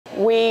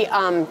We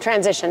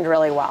transitioned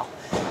really well.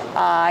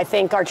 I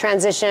think our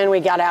transition, we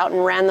got out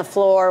and ran the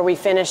floor. We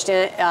finished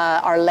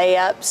our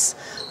layups.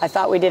 I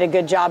thought we did a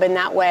good job in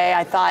that way.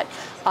 I thought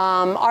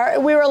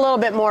we were a little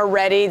bit more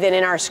ready than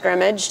in our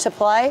scrimmage to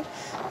play.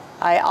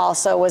 I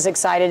also was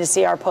excited to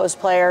see our post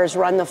players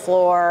run the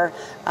floor,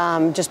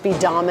 just be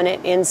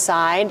dominant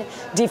inside.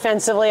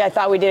 Defensively, I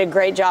thought we did a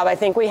great job. I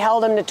think we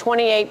held them to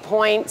 28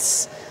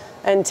 points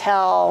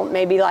until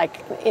maybe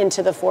like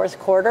into the fourth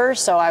quarter,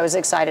 so I was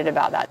excited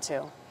about that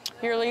too.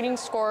 Your leading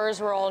scorers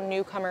were all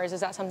newcomers.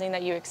 Is that something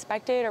that you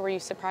expected, or were you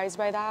surprised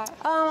by that?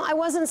 I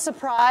wasn't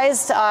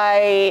surprised.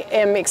 I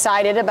am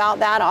excited about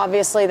that.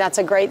 Obviously, that's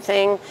a great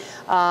thing.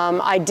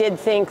 I did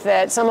think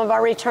that some of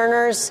our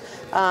returners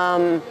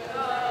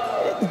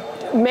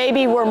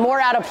maybe were more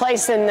out of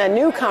place than the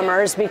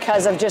newcomers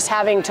because of just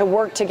having to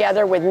work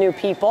together with new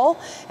people.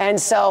 And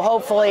so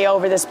hopefully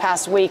over this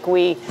past week,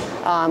 we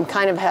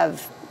kind of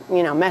have,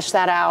 meshed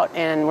that out,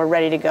 and we're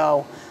ready to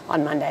go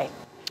on Monday.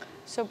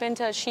 So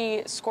Binta,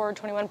 she scored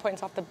 21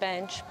 points off the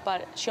bench,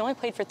 but she only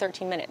played for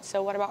 13 minutes.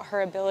 So what about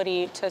her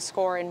ability to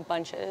score in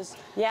bunches?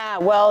 Yeah,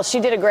 well,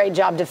 she did a great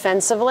job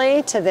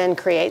defensively to then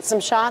create some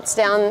shots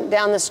down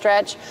the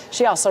stretch.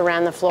 She also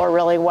ran the floor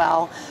really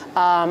well.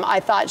 I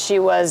thought she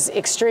was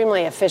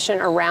extremely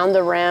efficient around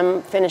the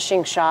rim,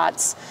 finishing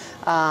shots,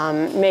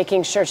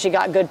 making sure she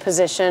got good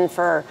position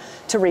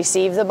to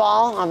receive the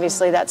ball.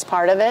 Obviously, that's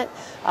part of it.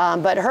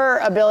 But her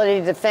ability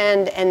to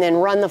defend and then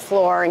run the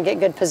floor and get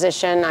good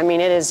position, I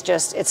mean,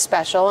 it's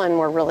special, and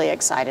we're really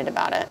excited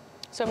about it.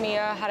 So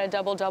Mia had a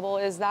double-double.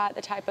 Is that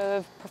the type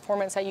of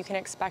performance that you can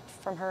expect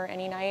from her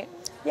any night?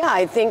 Yeah,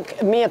 I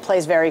think Mia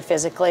plays very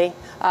physically.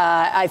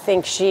 I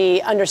think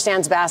she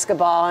understands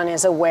basketball and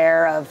is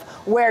aware of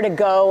where to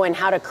go and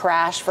how to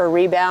crash for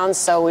rebounds.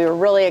 So we were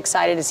really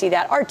excited to see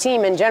that. Our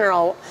team in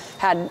general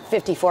had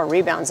 54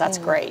 rebounds. That's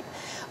great.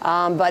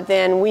 But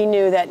then we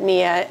knew that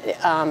Mia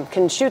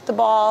can shoot the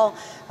ball,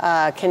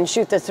 can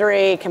shoot the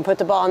three, can put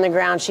the ball on the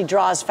ground. She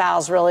draws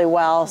fouls really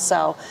well.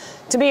 So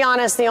to be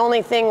honest, the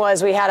only thing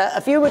was we had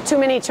a few too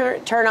many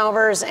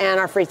turnovers, and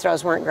our free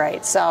throws weren't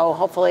great. So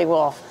hopefully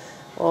we'll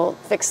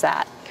fix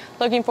that.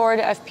 Looking forward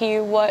to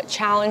FPU, what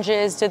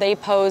challenges do they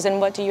pose, and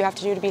what do you have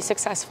to do to be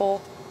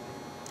successful?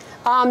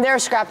 They're a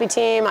scrappy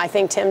team. I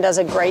think Tim does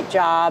a great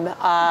job.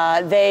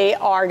 They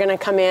are going to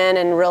come in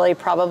and really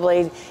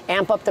probably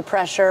amp up the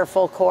pressure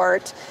full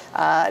court.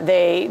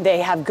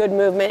 They have good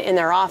movement in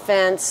their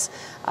offense.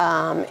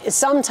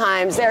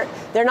 Sometimes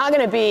they're not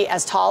going to be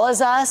as tall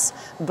as us,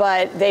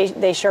 but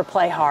they sure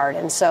play hard,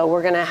 and so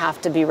we're going to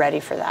have to be ready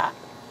for that.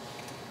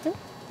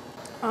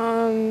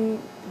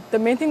 The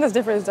main thing that's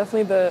different is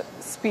definitely the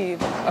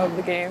speed of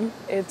the game.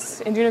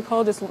 It's in junior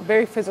college, it's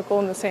very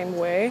physical in the same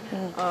way,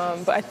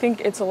 but I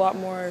think it's a lot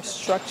more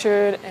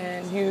structured,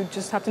 and you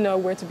just have to know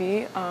where to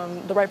be,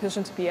 the right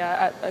position to be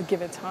at a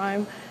given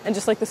time, and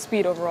just like the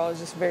speed overall is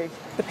just the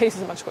pace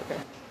is much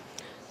quicker.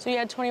 So you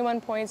had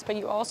 21 points, but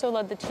you also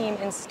led the team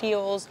in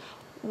steals.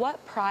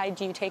 What pride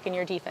do you take in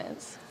your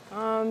defense?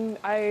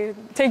 I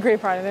take great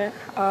pride in it.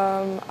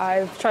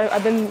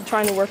 I've been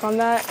trying to work on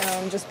that,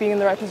 just being in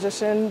the right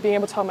position, being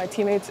able to tell my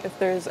teammates if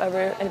there's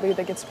ever anybody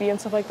that gets beat and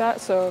stuff like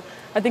that. So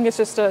I think it's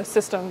just a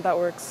system that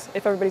works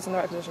if everybody's in the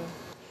right position.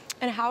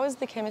 And how is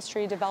the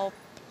chemistry developed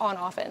on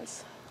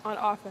offense? On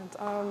offense,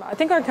 I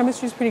think our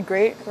chemistry is pretty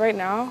great right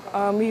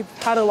now. We've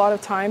had a lot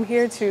of time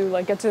here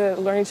to get to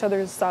learn each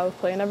other's style of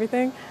play and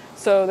everything.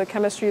 So the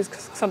chemistry is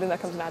something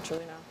that comes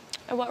naturally now.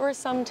 And what were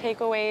some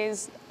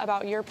takeaways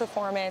about your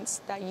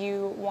performance that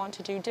you want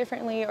to do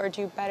differently or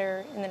do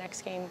better in the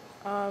next game?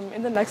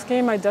 In the next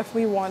game, I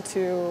definitely want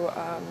to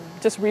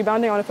just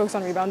rebounding. I want to focus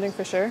on rebounding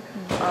for sure.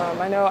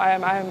 I know I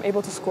am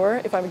able to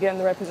score if I get in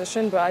the right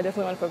position, but I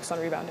definitely want to focus on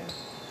rebounding.